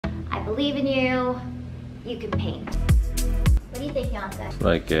believe in you. You can paint. What do you think, Beyonce? It's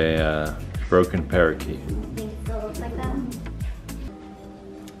like a broken parakeet. You think it still looks like that?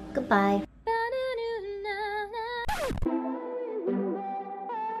 Goodbye.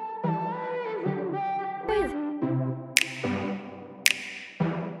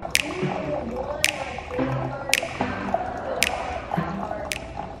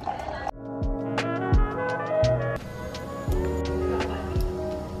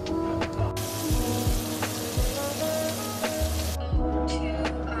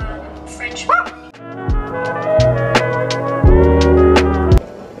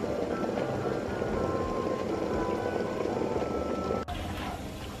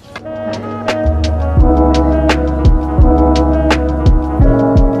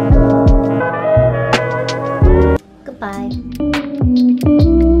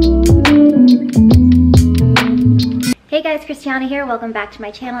 Hey guys, Christiana here. Welcome back to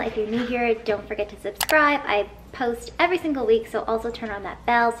my channel. If you're new here, don't forget to subscribe. I post every single week, so also turn on that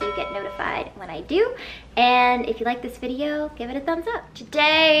bell so you get notified when I do. And if you like this video, give it a thumbs up.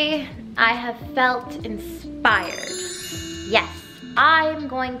 Today, I have felt inspired. Yes, I'm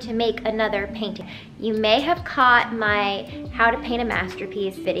going to make another painting. You may have caught my How to Paint a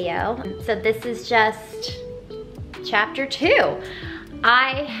Masterpiece video. So this is just chapter 2.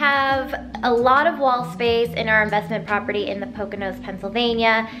 I have a lot of wall space in our investment property in the Poconos,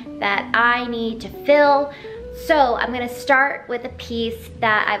 Pennsylvania that I need to fill. So I'm gonna start with a piece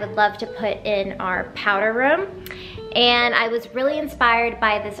that I would love to put in our powder room. And I was really inspired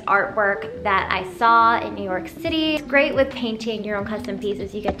by this artwork that I saw in New York City. It's great with painting your own custom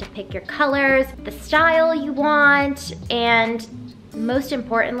pieces. You get to pick your colors, the style you want, and most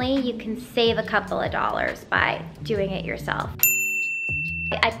importantly, you can save a couple of dollars by doing it yourself.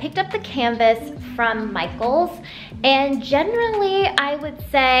 I picked up the canvas from Michael's, and generally I would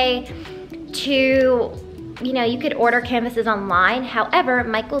say you could order canvases online. However,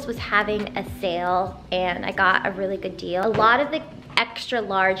 Michael's was having a sale and I got a really good deal. A lot of the extra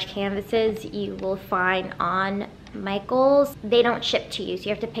large canvases you will find on Michael's, they don't ship to you, so you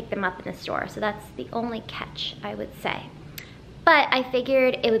have to pick them up in the store. So that's the only catch, I would say. But I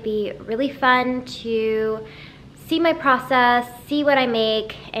figured it would be really fun to see my process, see what I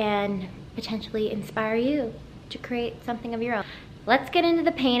make, and potentially inspire you to create something of your own. Let's get into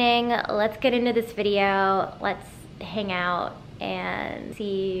the painting, let's get into this video, let's hang out and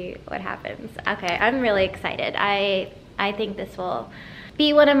see what happens. Okay, I'm really excited. I think this will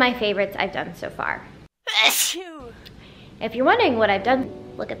be one of my favorites I've done so far. If you're wondering what I've done,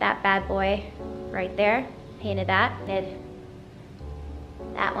 look at that bad boy right there. Painted that, did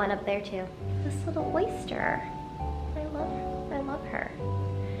that one up there too. This little oyster. I love her.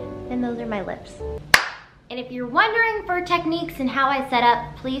 And those are my lips. And if you're wondering for techniques and how I set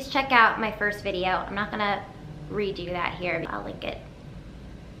up, please check out my first video. I'm not gonna redo that here. I'll link it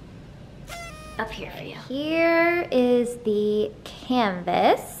up here for you. Here is the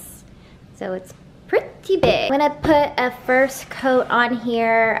canvas. So it's pretty big. I'm gonna put a first coat on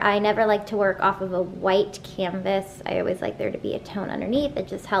here. I never like to work off of a white canvas. I always like there to be a tone underneath. It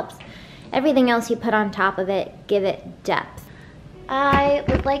just helps everything else you put on top of it give it depth. I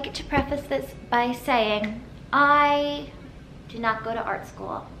would like to preface this by saying I did not go to art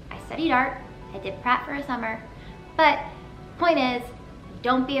school. I studied art. I did Pratt for a summer. But point is,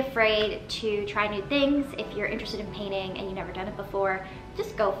 don't be afraid to try new things. If you're interested in painting and you've never done it before,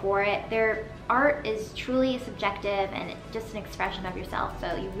 just go for it. Their art is truly subjective and it's just an expression of yourself,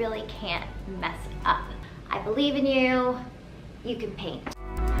 so you really can't mess it up. I believe in you. You can paint.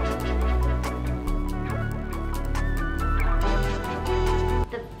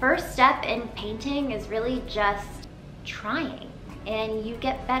 The first step in painting is really just trying, and you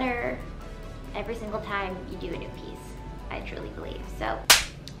get better every single time you do a new piece. I truly believe. So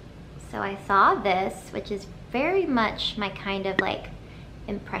I saw this, which is very much my kind of like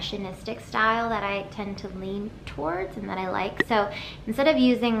impressionistic style that I tend to lean towards and that I like. So instead of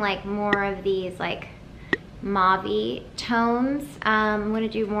using like more of these like mauve-y tones, I'm gonna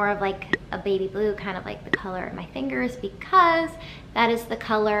do more of like a baby blue, kind of like the color of my fingers, because that is the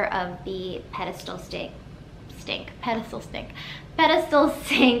color of the pedestal sink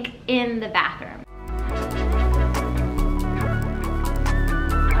in the bathroom.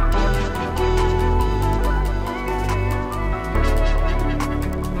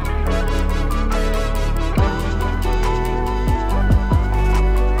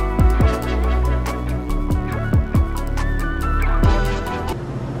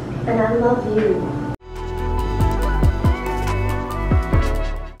 And I love you.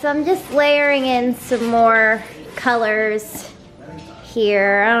 So I'm just layering in some more colors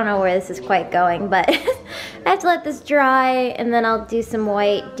here. I don't know where this is quite going, but I have to let this dry and then I'll do some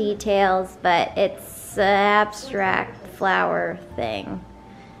white details, but it's an abstract flower thing.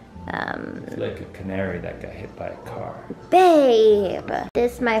 It's like a canary that got hit by a car. Babe!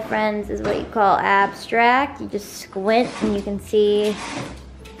 This, my friends, is what you call abstract. You just squint and you can see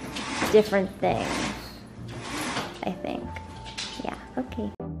different things, I think. Yeah,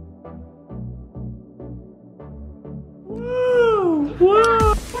 okay.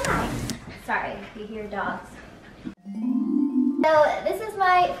 Whoa! Sorry if you hear dogs. So this is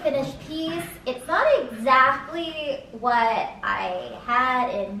my finished piece. It's not exactly what I had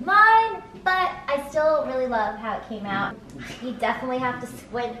in mind, but I still really love how it came out. You definitely have to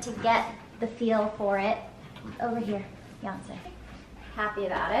squint to get the feel for it. Over here, Beyonce. Happy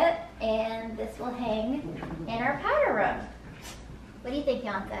about it. And this will hang in our powder room. What do you think,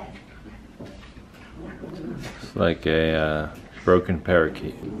 Beyonce? It's like a broken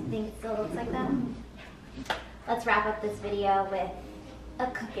parakeet. You think it still looks like that? Let's wrap up this video with a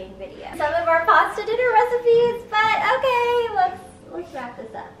cooking video. Some of our pasta dinner recipes, but okay, let's wrap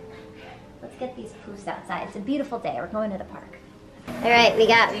this up. Let's get these poofs outside. It's a beautiful day. We're going to the park. All right, we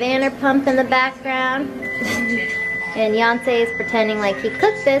got Vanderpump in the background. And Beyonce is pretending like he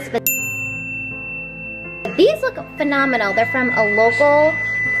cooked this, but these look phenomenal. They're from a local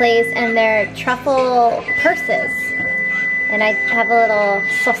place and they're truffle purses. And I have a little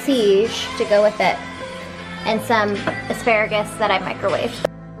sausage to go with it. And some asparagus that I microwaved.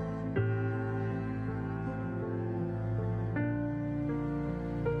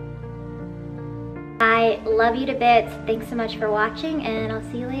 I love you to bits. Thanks so much for watching, and I'll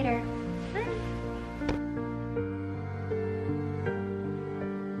see you later.